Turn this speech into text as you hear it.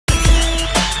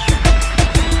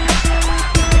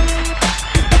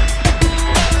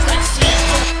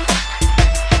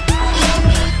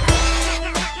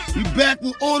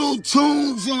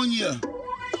Auto-Tunez on you.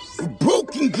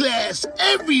 Broken glass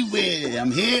everywhere.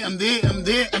 I'm here, I'm there, I'm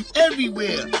there, I'm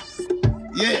everywhere.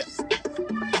 Yeah.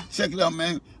 Check it out,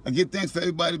 man. I give thanks for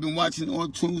everybody been watching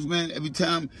Auto-Tunez, man. Every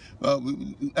time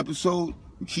episode,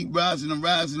 we keep rising and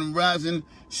rising and rising.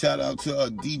 Shout out to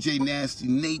DJ Nasty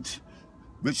Nate,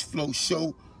 Rich Flow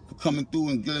Show for coming through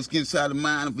and let's get inside the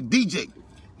mind of a DJ.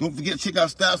 Don't forget to check out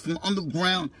Styles from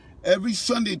Underground every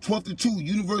Sunday, 12 to 2,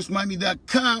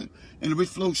 universemiami.com, and the Rich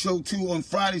Flow Show too on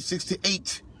Friday, 6 to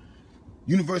 8,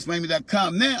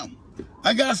 universemiami.com. Now,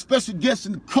 I got a special guest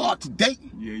in the car today.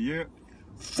 Yeah.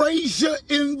 Fraser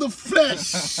in the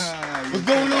flesh. What's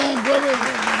going on, brother?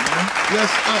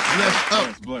 Bless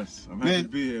up. Bless. I'm happy to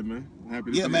be here, man.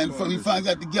 Happy to be man. here. We finally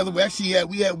got together.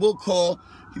 We had Will Call.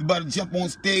 He's about to jump on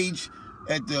stage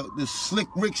at the Slick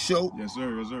Rick show. Yes,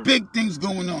 sir. Big things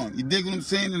going on. You dig what I'm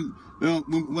saying? And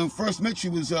when first met you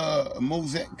was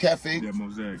Mosaic Cafe. Yeah,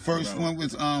 Mosaic. First one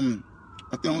was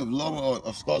I think it was Laura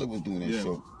or Scarlett was doing that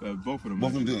show. Both of them.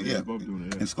 Both of them doing it. Yeah, both doing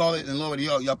it. Yeah. And Scarlett and Laura,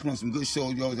 y'all put on some good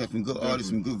shows. You always have some good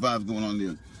artists, some good vibes going on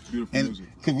there. Beautiful music.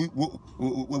 Cause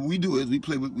what we do is we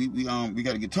play with we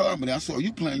got a guitar, but I saw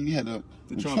you playing. You had the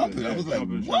trumpet. Yeah, I was like,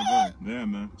 what? Yeah,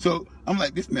 man. So I'm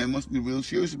like, this man must be real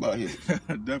serious about it.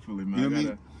 Definitely, man. You know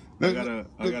what I mean?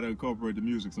 I gotta incorporate the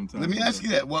music sometimes. Let me ask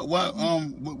you that.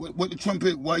 What the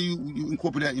trumpet? Why you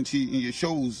incorporate that into in your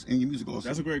shows and your music also?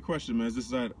 That's a great question, man. It's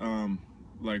just that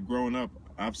like growing up,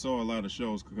 I've saw a lot of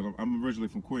shows because I'm originally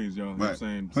from Queens, y'all. You know what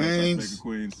I'm saying?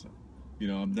 Queens. You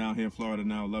know, I'm down here in Florida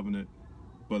now, loving it.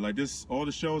 But like all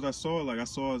the shows I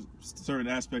saw certain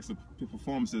aspects of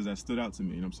performances that stood out to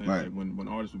me. You know what I'm saying? Right. Like when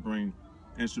artists would bring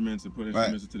instruments and put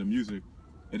instruments into the music,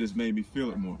 it just made me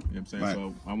feel it more. You know what I'm saying? Right.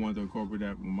 So I wanted to incorporate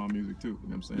that with my music too. You know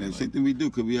what I'm saying? Yeah, same thing we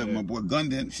do, because we have my boy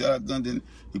Gundon. Shout out Gundon.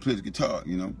 He plays guitar,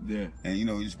 you know? Yeah. And, you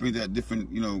know, he just brings that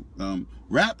different, you know,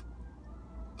 rap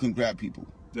can grab people.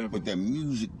 Definitely. But that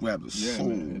music grabs the soul.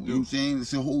 Man, you know what I'm saying?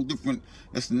 It's a whole different,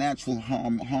 that's natural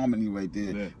harmony right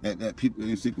there that people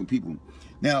in sync with people.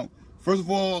 Now, first of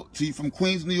all, so you from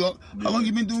Queens, New York. How long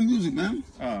you been doing music, man?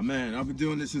 Oh, man, I've been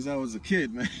doing this since I was a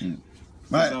kid, man.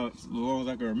 Right. As long as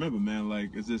I can remember, man. Like,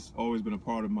 it's just always been a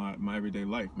part of my everyday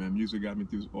life, man. Music got me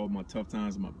through all my tough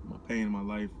times, my pain in my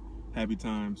life, happy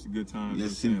times, good times.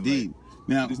 Yes, you know indeed.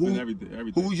 Like, now,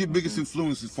 everything, who was your biggest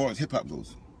influence as far as hip hop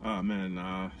goes?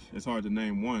 Man, it's hard to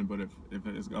name one, but if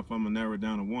I'm gonna narrow it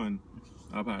down to one,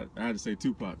 I had to say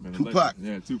Tupac, man. Tupac.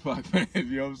 Yeah, Tupac, man. You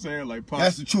know what I'm saying? Like Pac.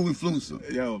 That's the true influencer.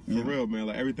 Yo, for real, man.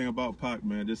 Like everything about Pac,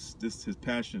 man. This his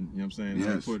passion. You know what I'm saying?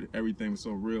 Yes. He put everything was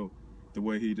so real. The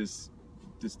way he just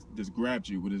grabbed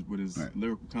you with his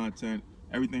lyrical content.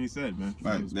 Everything he said, man.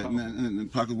 Right. And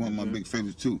Pac is one of my big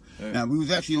favorites too. Yeah. Now we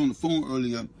was actually on the phone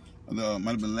earlier.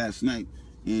 Might have been last night.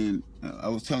 And I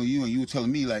was telling you, and you were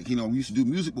telling me, like, you know, we used to do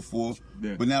music before,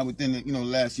 but now within the,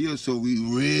 last year or so, we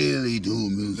really do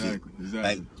music. Exactly.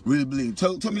 Like, really believe.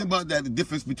 Tell me about that, the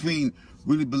difference between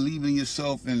really believing in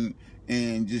yourself and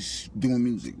just doing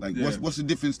music. Like, what's the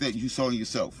difference that you saw in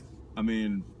yourself? I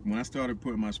mean, when I started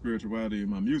putting my spirituality in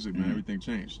my music, man, everything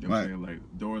changed. You know what I'm saying?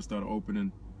 Like, doors started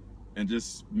opening, and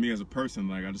just me as a person,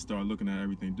 like, I just started looking at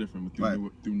everything different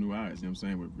through new eyes, you know what I'm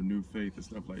saying, with renewed faith and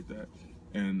stuff like that.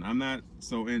 And I'm not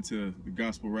so into the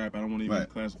gospel rap. I don't want to even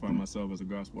classify myself as a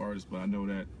gospel artist, but I know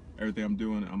that everything I'm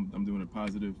doing, I'm doing it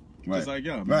positive. Just like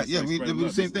y'all. Right, yeah, we do the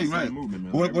same thing, right.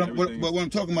 Movement, what I'm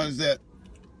talking about is that,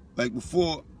 like,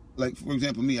 before, like, for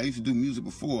example, me, I used to do music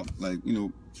before, like,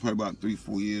 probably about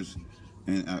 3-4 years,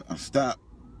 and I stopped,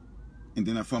 and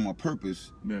then I found my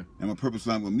purpose, and my purpose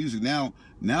line with music. Now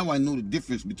I know the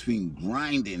difference between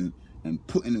grinding and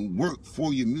putting in work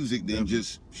for your music than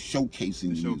just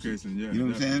showcasing your music. You know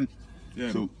what I'm saying?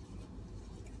 Yeah.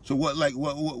 So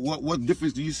what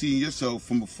difference do you see in yourself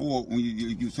from before when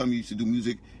you tell me you used to do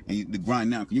music and the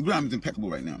grind now? 'Cause your grind is impeccable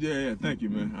right now. Yeah. Thank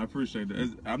you, man. I appreciate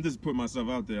that. I'm just putting myself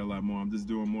out there a lot more. I'm just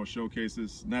doing more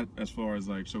showcases, not as far as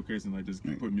like showcasing, like just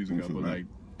putting music out, but like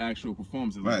actual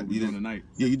performances, like what we're doing tonight.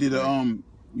 Yeah, you did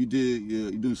you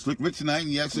doing Slick Rick tonight, and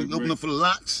you actually opened up for the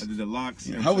Locks. I did the Locks.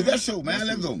 Yeah. How was that show, man?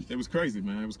 Let's go. It was crazy,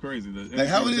 man. It was crazy. Like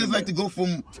how it is like to go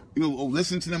from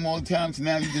listening to them all the time to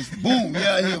now you just boom,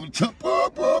 here with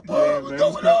what's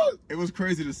going on? It was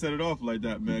crazy to set it off like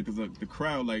that, man, because the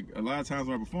crowd, like a lot of times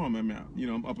when I perform, I mean,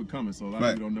 I'm up and coming, so a lot of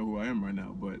people don't know who I am right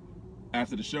now, but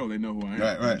after the show, they know who I am. You know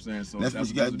what I'm saying? So that's what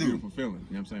you got to do. Beautiful feeling. You know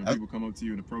what I'm saying? When people come up to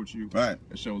you and approach you and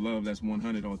show love, that's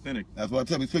 100 authentic. That's what I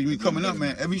tell you. You coming up,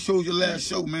 man. Every show's your last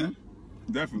show, man.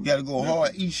 Definitely. You got to go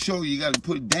hard. Each show, you got to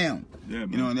put it down. Yeah,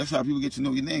 man. And that's how people get to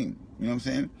know your name. You know what I'm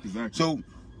saying? Exactly. So,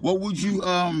 what would you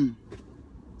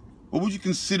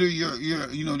consider your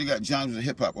they got genres of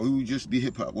hip hop, or would you just be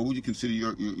hip hop? What would you consider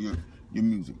your your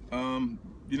music?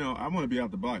 You know, I want to be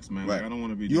out the box, man. Right. Like, I don't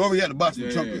want to be. You already had the box yeah,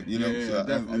 with trumpet, you know. Yeah,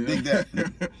 so I dig that.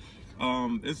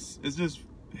 It's just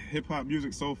hip hop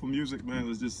music, soulful music, man.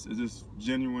 It's just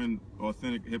genuine,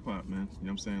 authentic hip hop, man. You know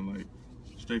what I'm saying? Like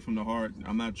straight from the heart.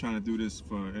 I'm not trying to do this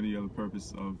for any other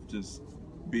purpose of just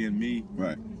being me,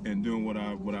 right, and doing what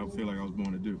I feel like I was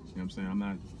born to do. You know what I'm saying? I'm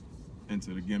not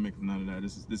into the gimmick, none of that.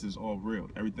 This is all real.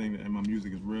 Everything in my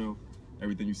music is real.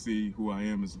 Everything you see, who I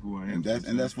am is who I am.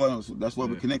 And that's why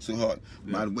we connect so hard.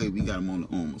 Yeah. By the way, we got him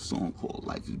on a song called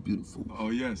 "Life Is Beautiful."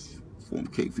 Oh yes. Form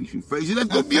K featuring Fraser. That's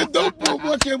gonna be a dope one.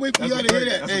 I can't wait for y'all to hear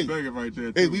that. That's a banger right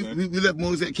there. Hey, too, we left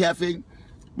Mosaic Cafe.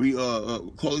 We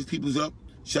call these peoples up.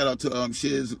 Shout out to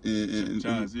Shiz and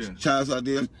Chaz out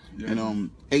there. Yeah. And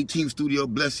 18 Studio,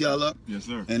 bless y'all up. Yes,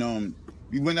 sir. And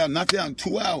we went out, knocked out in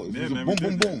 2 hours. Yeah, man,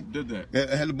 boom, boom. Did that.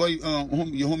 I had a buddy,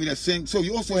 your homie that sing. So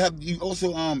you also add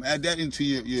that into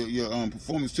your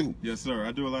performance too. Yes, sir.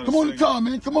 I do a lot of. Come on in the car,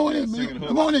 man. Come on in, man.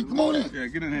 Come on in. Yeah,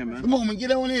 get in here, man. Come on, man. Get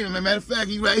on in, man. Matter of fact,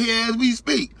 he's right here as we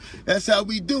speak. That's how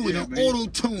we do it. Yeah,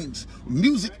 Auto-Tunes,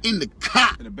 music in the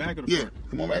car. In the back of the front. Yeah,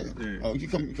 come on right here. Yeah. Oh, you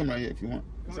come right here if you want.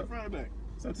 Come in front or back?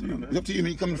 It's up to you, man. It's up to you,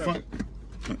 man. You come in the front.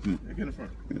 Yeah, get in the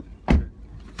front. Yeah.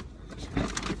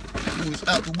 It's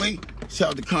out the way. Shout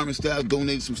out to Carmen Styles,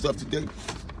 donated some stuff today.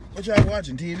 What y'all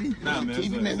watching, TV? Nah, man.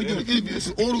 TV, man. We doing an interview. This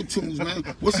is Auto-Tunes, man.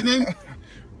 What's your name?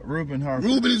 Ruben Harper.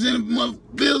 Ruben is in the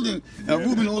building. Now,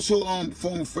 Ruben also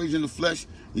performed Fraser in the Flesh.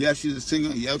 He actually is a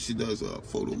singer. He actually does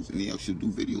photos, and he actually do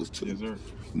videos too. Yes, sir.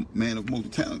 Man of multi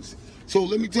talents. So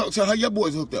let me talk. So how y'all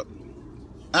boys hooked up?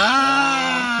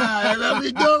 That's how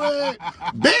we do it.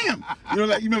 Bam! You know,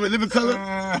 like you remember Living Color?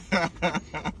 Bam!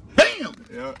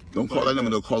 Yeah. Don't call that number.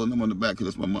 They'll call the number on the back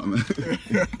because that's my mom.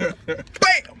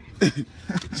 Bam!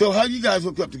 So how you guys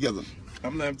hooked up together?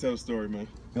 I'm letting him tell the story, man.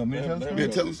 You want me to tell the story? Yeah,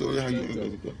 tell the story. How you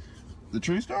hooked up? The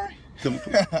true story? Come on.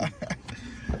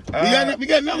 We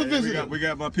got another visitor. We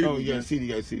got my people. Oh, you got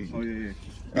CD. Oh yeah.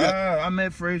 I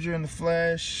met Fraser in the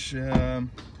flesh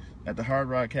at the Hard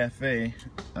Rock Cafe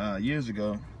years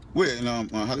ago. Where in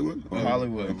Hollywood?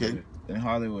 Hollywood. Okay. In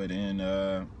Hollywood,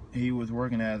 and he was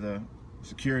working as a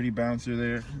security bouncer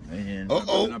there, and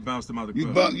I bounced him out the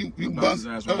club. You bounced his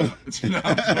ass right.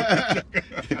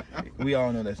 We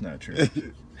all know that's not true. It's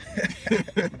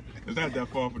not that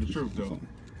far from the truth, though.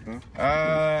 Huh?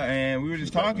 And we were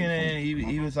just talking, and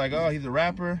he was like, "Oh, he's a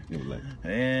rapper,"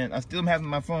 and I still have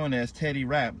my phone as Teddy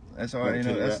Rap. That's all you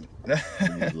know.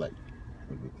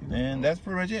 And that's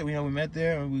pretty much it. We met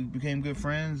there, and we became good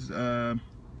friends. And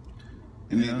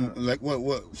then, like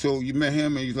what? So you met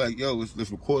him, and he's like, "Yo,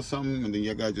 let's record something," and then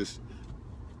y'all guys just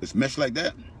mesh like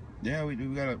that. Yeah, we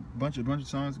got a bunch of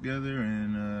songs together,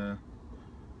 and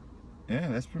yeah,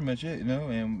 that's pretty much it,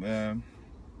 And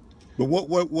but what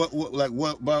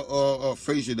about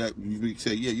Fraser that you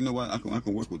say, yeah, you know what, I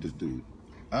can work with this dude?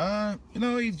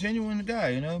 He's a genuine guy.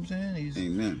 You know what I'm saying? He's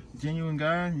Amen. A genuine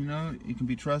guy. He can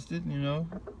be trusted.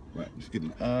 Right. Let's get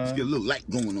a little light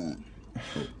going on.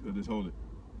 Just hold it.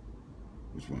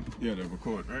 Which one? Yeah, the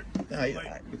record, right? I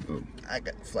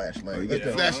got the flashlight. Oh, you got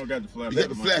the flash? I don't got the flashlight. You got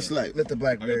the flashlight. Let the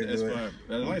BlackBerry do it.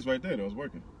 That light's right there, though. It's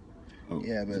working. Oh,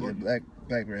 yeah, but the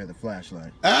BlackBerry had the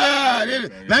flashlight.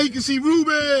 Now you can see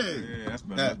Ruben. Yeah, that's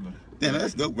better. Damn,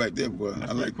 that's dope right there, boy.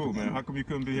 That's really cool, man. How come you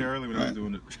couldn't be here early when I was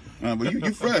doing it? But you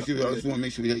fresh. I just want to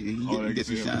make sure he gets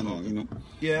his shine on,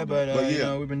 Yeah, but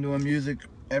we've been doing music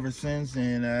ever since,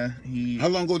 and he. How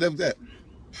long ago was that?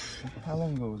 How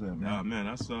long ago was that, man? Man,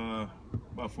 that's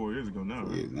about 4 years ago now.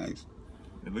 Right? Yeah, nice.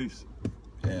 At least.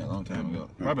 Yeah, a long time ago.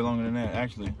 Probably longer than that,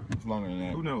 actually. It's longer than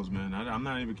that. Who knows, man? I'm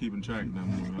not even keeping track no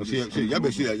more.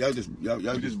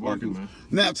 Y'all just working, man.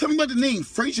 Now, tell me about the name,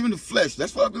 Fraser in the Flesh.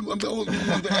 That's what I've been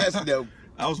asking that.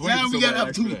 I was waiting now we got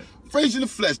opportunity. Fraser in the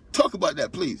Flesh. Talk about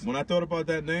that, please. When I thought about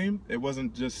that name, it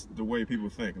wasn't just the way people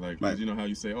think. Like, right. You know how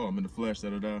you say, oh, I'm in the flesh,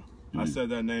 da-da-da. Mm-hmm. I said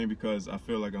that name because I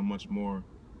feel like I'm much more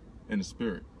in the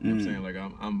spirit. You know what I'm saying? Like,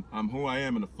 I'm who I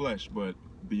am in the flesh, but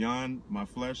beyond my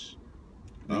flesh.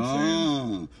 You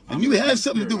know I knew it had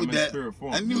something to do with that.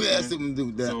 Form, I knew it had something to do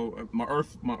with that. So my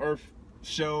earth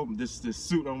shell, this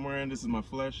suit I'm wearing, this is my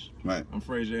flesh. Right. I'm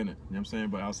Fraser in it. You know what I'm saying?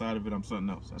 But outside of it, I'm something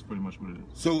else. That's pretty much what it is.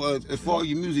 So as far as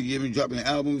your music, you haven't dropped any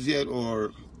albums yet,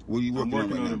 or what are you working on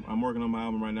right now? I'm working on my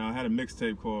album right now. I had a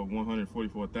mixtape called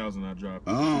 144,000 I dropped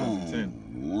in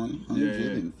 2010.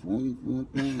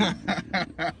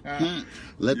 144,000.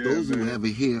 Let those who have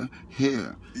it hear.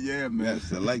 Yeah, man.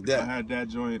 Yes, I like that. I had that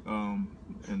joint,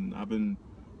 and I've been,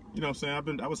 you know what I'm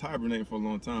saying, I was hibernating for a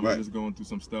long time. Right. I'm just going through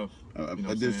some stuff. I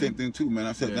did the same thing too, man.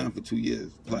 I sat down for 2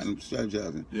 years, platinum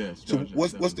strategizing. Yeah, so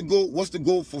what's the goal? What's the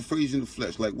goal for Fraser in the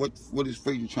Flesh? Like, what is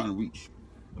Fraser trying to reach?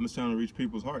 I'm just trying to reach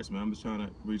people's hearts, man. I'm just trying to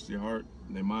reach their heart,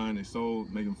 their mind, their soul,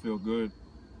 make them feel good.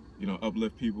 You know,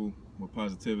 uplift people with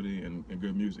positivity and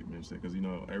good music, man. Because, you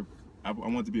know, I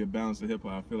want to be a balance of hip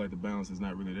hop. I feel like the balance is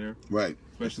not really there. Right.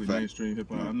 Especially mainstream hip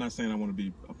hop. Yeah. I'm not saying I want to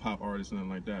be a pop artist or nothing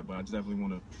like that, but I just definitely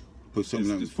want to put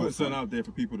something just put something out there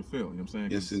for people to feel. You know what I'm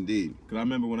saying? Yes, indeed. Because I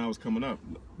remember when I was coming up,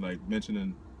 like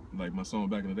mentioning like my song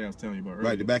back in the day I was telling you about earlier.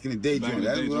 Right, the back in the day joint.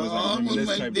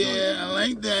 That's like there. I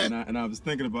like that. And I was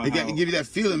thinking about how give you that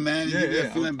feeling, man. Yeah, give you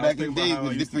that feeling back in the day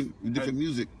with different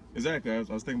music. Exactly. I was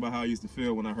thinking about how I used to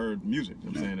feel when I heard music. You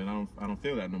know what I'm saying? And I don't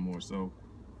feel that no more. So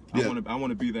I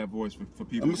want to be that voice for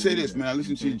people. I'm gonna say this, man. I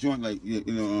listen to your joint like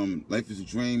Life Is a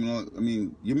Dream and all. I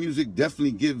mean, your music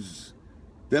definitely gives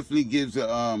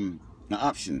an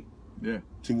option. Yeah.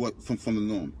 To what from the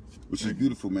norm, which is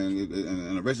beautiful, man,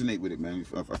 and I resonate with it, man.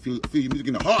 I feel your music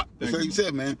in the heart. That's what you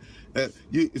said, man.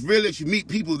 It's rare that you meet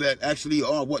people that actually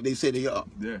are what they say they are.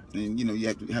 Yeah. And you know, you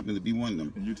happen to be one of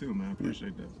them. And you too, man. I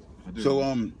appreciate that. I do. So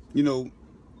you know,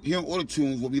 here on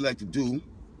Auto-Tunez, what we like to do,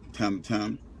 time to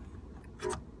time,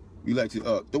 we like to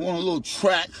throw on a little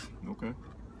track. Okay.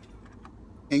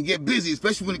 And get busy,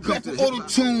 especially when it comes to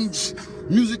Auto-Tunez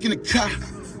music in the car.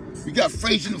 We got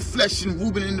Fraser in the flesh and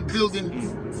Ruben in the building.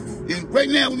 And right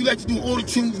now, what we like to do in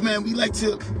Auto-Tunez, man, we like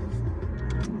to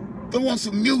throw on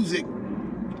some music.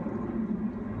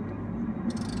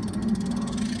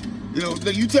 You know,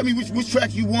 you tell me which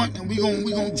track you want, and we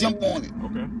gonna jump on it.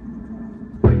 Okay.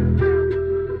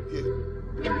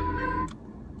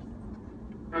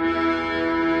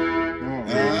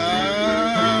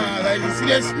 Like you see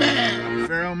that smile?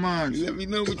 Pheromones. You let me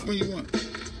know which one you want.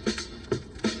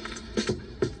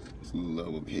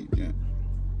 Love of hate, yeah.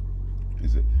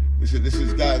 This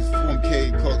is guys Form K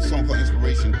song called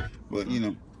Inspiration, but you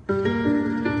know.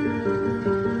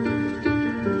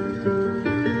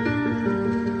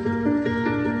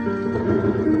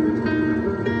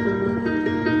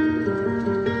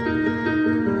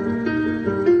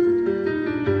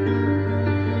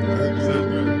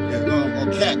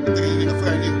 Cat, I think I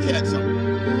forgot her name, Cat something.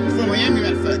 She's from Miami,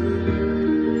 matter of fact.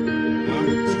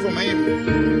 She's from Miami.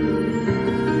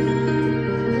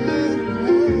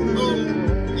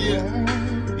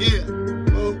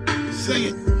 Sing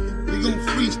it. We gon'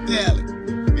 freestyle it.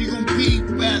 We gon' beat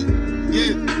battle.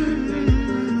 Yeah.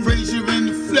 Fraser in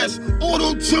the flesh.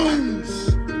 Auto-Tunez.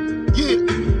 Yeah.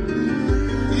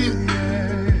 Yeah.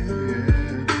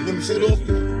 Let me say it off.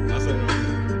 I'll say it off.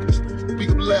 Speak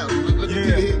up loud. Let me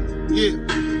hear.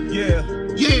 Yeah.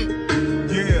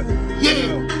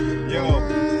 Yo.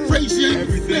 Fraser.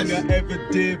 Everything I ever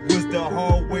did was the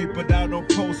hard way, but I don't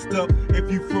post up. If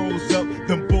you froze up,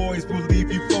 them boys will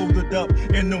leave you folded up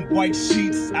in them white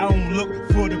sheets. I don't look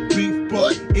for the beef,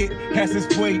 but it has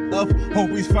its way of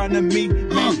always finding me.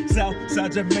 Man,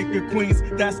 Southside Jamaica, Queens,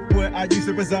 that's where I used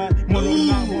to reside.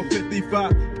 109,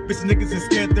 155, bitch niggas is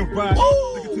scared to ride.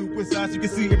 Looking to his eyes, you can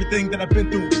see everything that I've been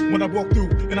through. When I walk through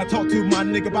and I talk to my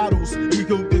nigga bottles, we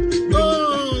go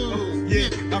yeah,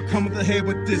 I'll come with the head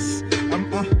with this.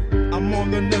 I'm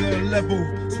on another level,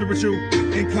 spiritual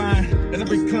incline, as I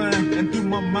recline and do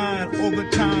my mind all the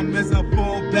time as I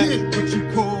fall back. What you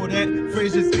call that?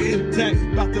 Fraser's intact,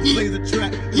 about to play the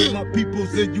track. With my people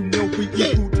said, you know we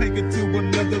equal, take it to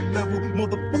another level.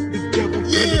 Motherfuck the devil.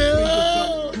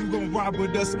 Who gon' ride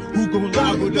with us? Who gon'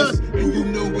 lie with us? And you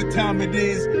know what time it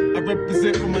is. I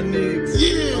represent for my niggas.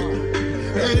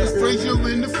 And it's Fraser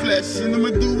in the flesh, and I'ma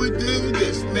do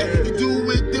this, man. You do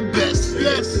it the best,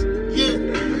 yes,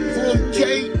 Form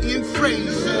K and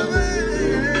Fraser,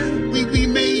 we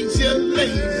major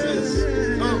lasers.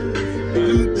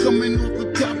 I'm coming off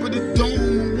the top of the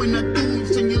dome. When I do,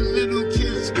 send your little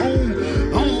kids home.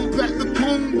 I don't back the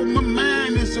poem, but my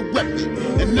mind is a weapon,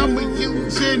 and I'ma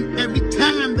use it every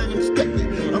time that I'm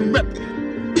stepping. I'm repping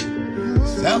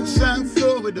Southside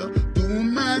Florida,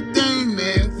 doing my thing,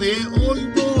 man. Clear all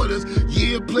your borders,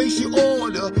 place your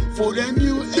order for that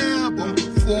new album.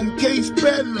 Form K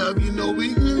spread love, you know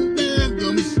we do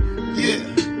anthems,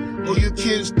 All your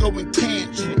kids throwing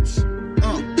tantrums,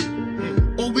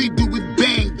 all we do is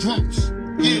bang drums,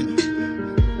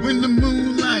 When the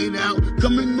moonlight out,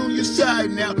 coming on your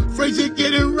side now. Fraser,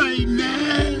 get it right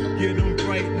now. Get them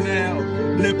right now,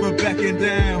 never backing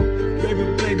down.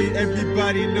 Baby,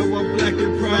 everybody know I'm black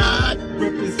and proud.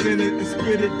 Represented and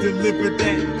spit it, deliver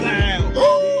that loud.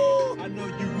 I know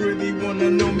you really wanna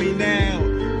know me now.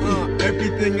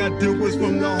 Everything I do is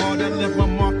from the heart. I left my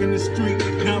mark in the street.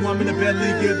 Now I'm in the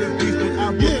belly of the beast, but I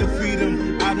will defeat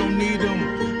them. I don't need them.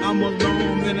 I'm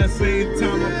alone, and I save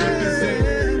time. I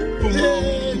represent for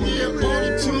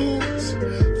Auto-Tunez.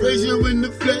 Fraser in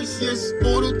the flesh, yes,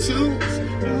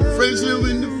 Auto-Tunez. Fraser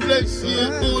in the flesh,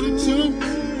 yeah,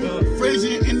 Auto-Tunez.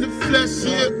 Fraser in the flesh,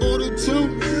 yeah,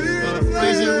 Auto-Tunez.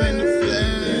 Fraser in the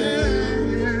flesh.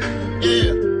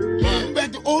 Yeah. Back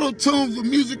to Auto-Tunez with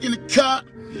music in the car.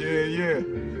 Yeah.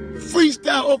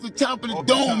 Freestyle off the top of the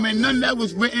dome, man. None of that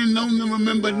was written. No one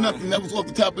remember nothing. That was off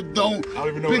the top of the dome. I don't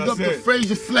even know Pick what I up said. the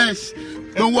Fraser flesh.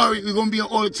 Don't worry, we're gonna be on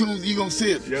Auto-Tunez. You're gonna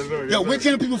see it. Yes, sir. Yo, where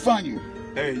can the people find you?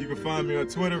 Hey, you can find me on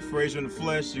Twitter, Fraser in the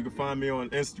Flesh. You can find me on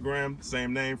Instagram,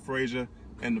 same name, Fraser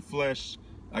in the Flesh.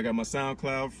 I got my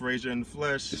SoundCloud, Fraser in the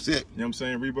Flesh. That's it. You know what I'm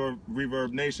saying?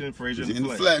 Reverb Nation, Fraser in the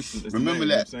Flesh. It's Remember name, that. You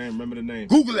know what I'm saying? Remember the name.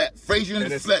 Google that. Fraser in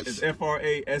the It's Flesh. It's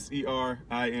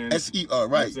F-R-A-S-E-R-I-N. S-E-R, right. You know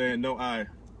what I'm saying? No I.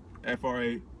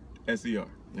 F-R-A-S-E-R. You know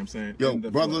what I'm saying? Yo, in the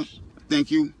brother, flesh.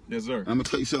 thank you. Yes, sir. I'm gonna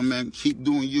tell you something, man. Keep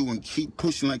doing you and keep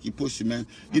pushing like you're pushing, man.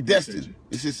 You're destined. you.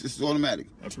 It's automatic.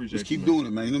 I appreciate Just keep you, man. doing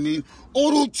it, man. You know what I mean?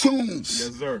 Auto-Tunez.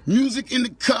 Yes, sir. Music in the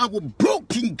car with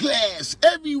broken glass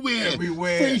everywhere.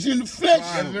 Everywhere. Fraser in the Flesh.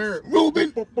 Yes, sir.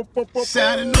 Ruben.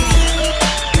 Signing off.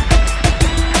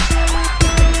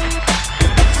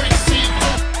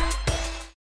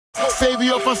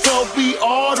 Savior of us all, we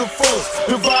are the force.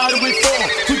 Divided we fall.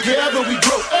 Together we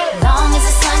grow. Long as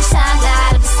the sunshine.